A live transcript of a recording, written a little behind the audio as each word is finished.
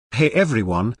Hey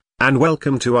everyone, and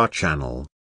welcome to our channel.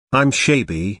 I'm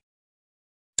Shaby.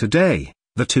 Today,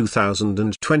 the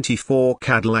 2024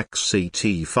 Cadillac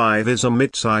CT5 is a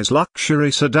midsize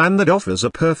luxury sedan that offers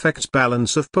a perfect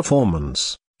balance of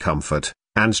performance, comfort,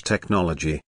 and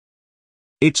technology.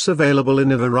 It's available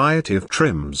in a variety of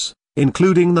trims,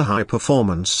 including the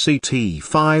high-performance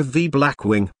CT5-V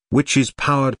Blackwing, which is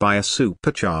powered by a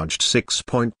supercharged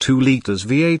 6.2 liters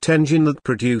V8 engine that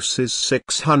produces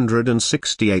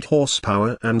 668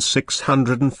 horsepower and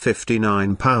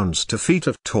 659 pounds-feet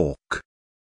of torque.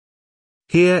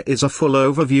 Here is a full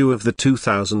overview of the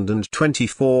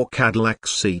 2024 Cadillac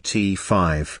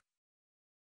CT5.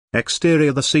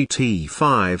 Exterior: the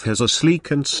CT5 has a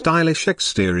sleek and stylish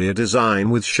exterior design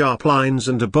with sharp lines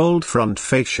and a bold front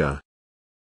fascia.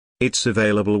 It's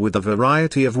available with a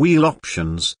variety of wheel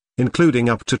options, including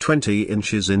up to 20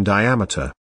 inches in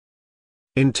diameter.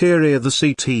 Interior: the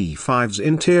CT5's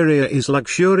interior is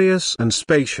luxurious and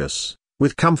spacious,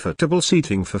 with comfortable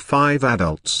seating for 5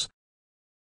 adults.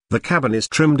 The cabin is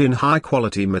trimmed in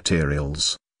high-quality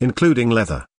materials, including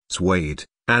leather, suede,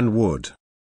 and wood.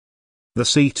 The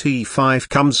CT5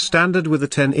 comes standard with a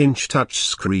 10-inch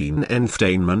touchscreen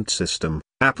infotainment system,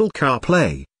 Apple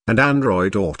CarPlay, and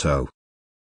Android Auto.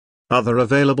 Other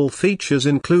available features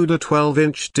include a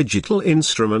 12-inch digital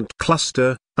instrument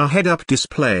cluster, a head-up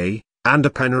display, and a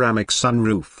panoramic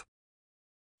sunroof.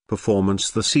 Performance: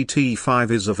 the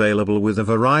CT5 is available with a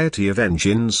variety of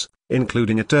engines,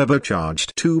 including a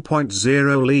turbocharged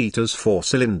 2.0 liters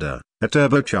 4-cylinder, a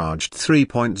turbocharged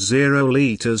 3.0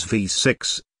 liters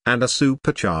V6, and a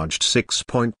supercharged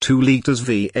 6.2 liters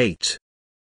V8.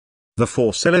 The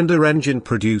 4-cylinder engine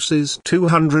produces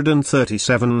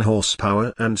 237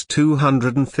 horsepower and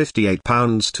 258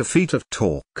 pounds-feet of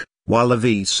torque, while the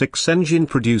V6 engine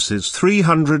produces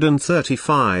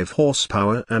 335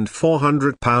 horsepower and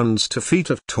 400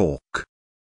 pounds-feet of torque.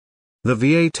 The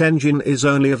V8 engine is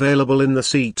only available in the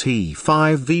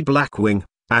CT5-V Blackwing,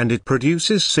 and it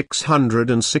produces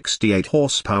 668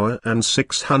 horsepower and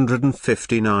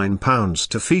 659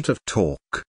 pounds-feet of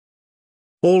torque.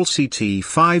 All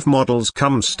CT5 models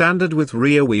come standard with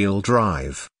rear-wheel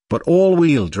drive, but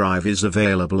all-wheel drive is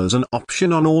available as an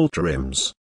option on all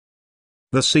trims.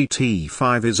 The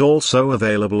CT5 is also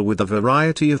available with a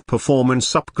variety of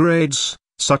performance upgrades,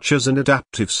 such as an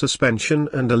adaptive suspension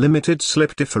and a limited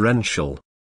slip differential.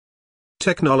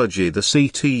 Technology: the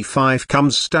CT5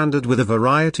 comes standard with a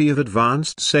variety of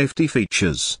advanced safety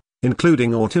features,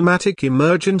 including automatic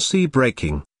emergency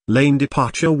braking, lane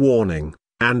departure warning,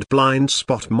 and blind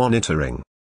spot monitoring.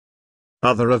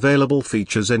 Other available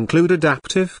features include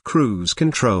adaptive cruise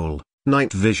control,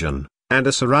 night vision, and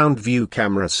a surround view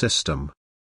camera system.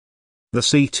 The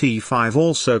CT5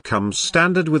 also comes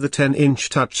standard with a 10-inch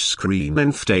touchscreen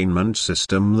infotainment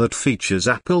system that features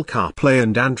Apple CarPlay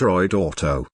and Android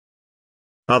Auto.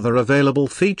 Other available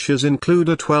features include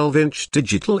a 12-inch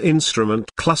digital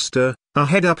instrument cluster, a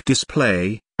head-up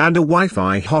display, and a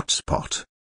Wi-Fi hotspot.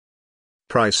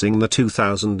 Pricing: the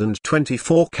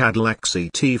 2024 Cadillac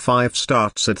CT5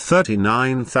 starts at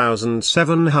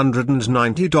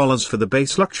 $39,790 for the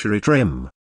base luxury trim.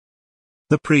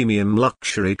 The premium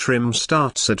luxury trim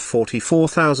starts at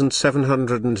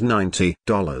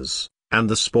 $44,790, and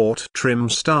the sport trim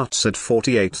starts at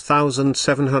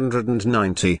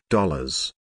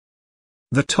 $48,790.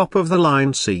 The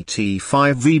top-of-the-line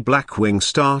CT5-V Blackwing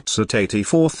starts at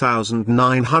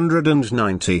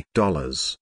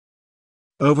 $84,990.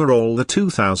 Overall, the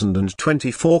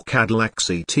 2024 Cadillac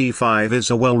CT5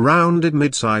 is a well-rounded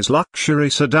midsize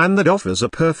luxury sedan that offers a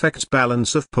perfect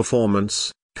balance of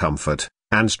performance, comfort,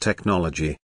 and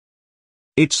technology.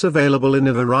 It's available in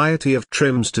a variety of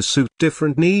trims to suit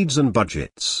different needs and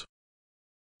budgets.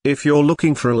 If you're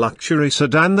looking for a luxury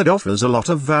sedan that offers a lot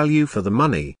of value for the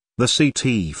money, the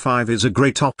CT5 is a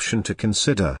great option to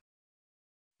consider.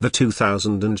 The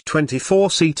 2024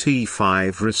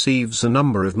 CT5 receives a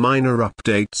number of minor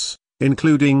updates,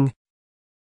 including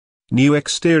new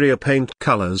exterior paint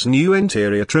colors, new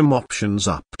interior trim options,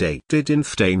 updated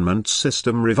infotainment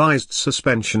system, revised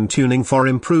suspension tuning for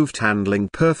improved handling,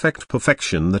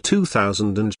 perfection. The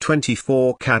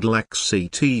 2024 Cadillac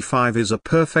CT5 is a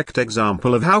perfect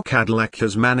example of how Cadillac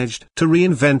has managed to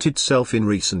reinvent itself in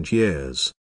recent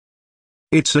years.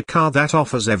 It's a car that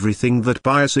offers everything that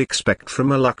buyers expect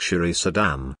from a luxury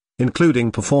sedan, including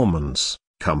performance,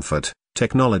 comfort,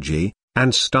 technology,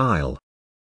 and style.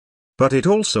 But it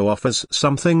also offers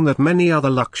something that many other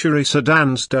luxury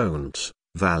sedans don't: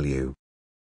 value.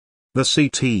 The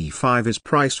CT5 is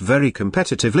priced very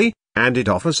competitively, and it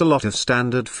offers a lot of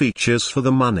standard features for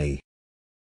the money.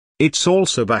 It's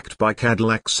also backed by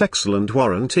Cadillac's excellent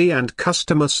warranty and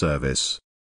customer service.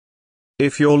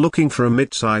 If you're looking for a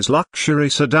midsize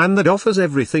luxury sedan that offers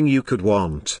everything you could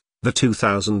want, the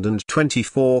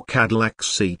 2024 Cadillac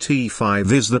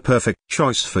CT5 is the perfect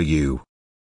choice for you.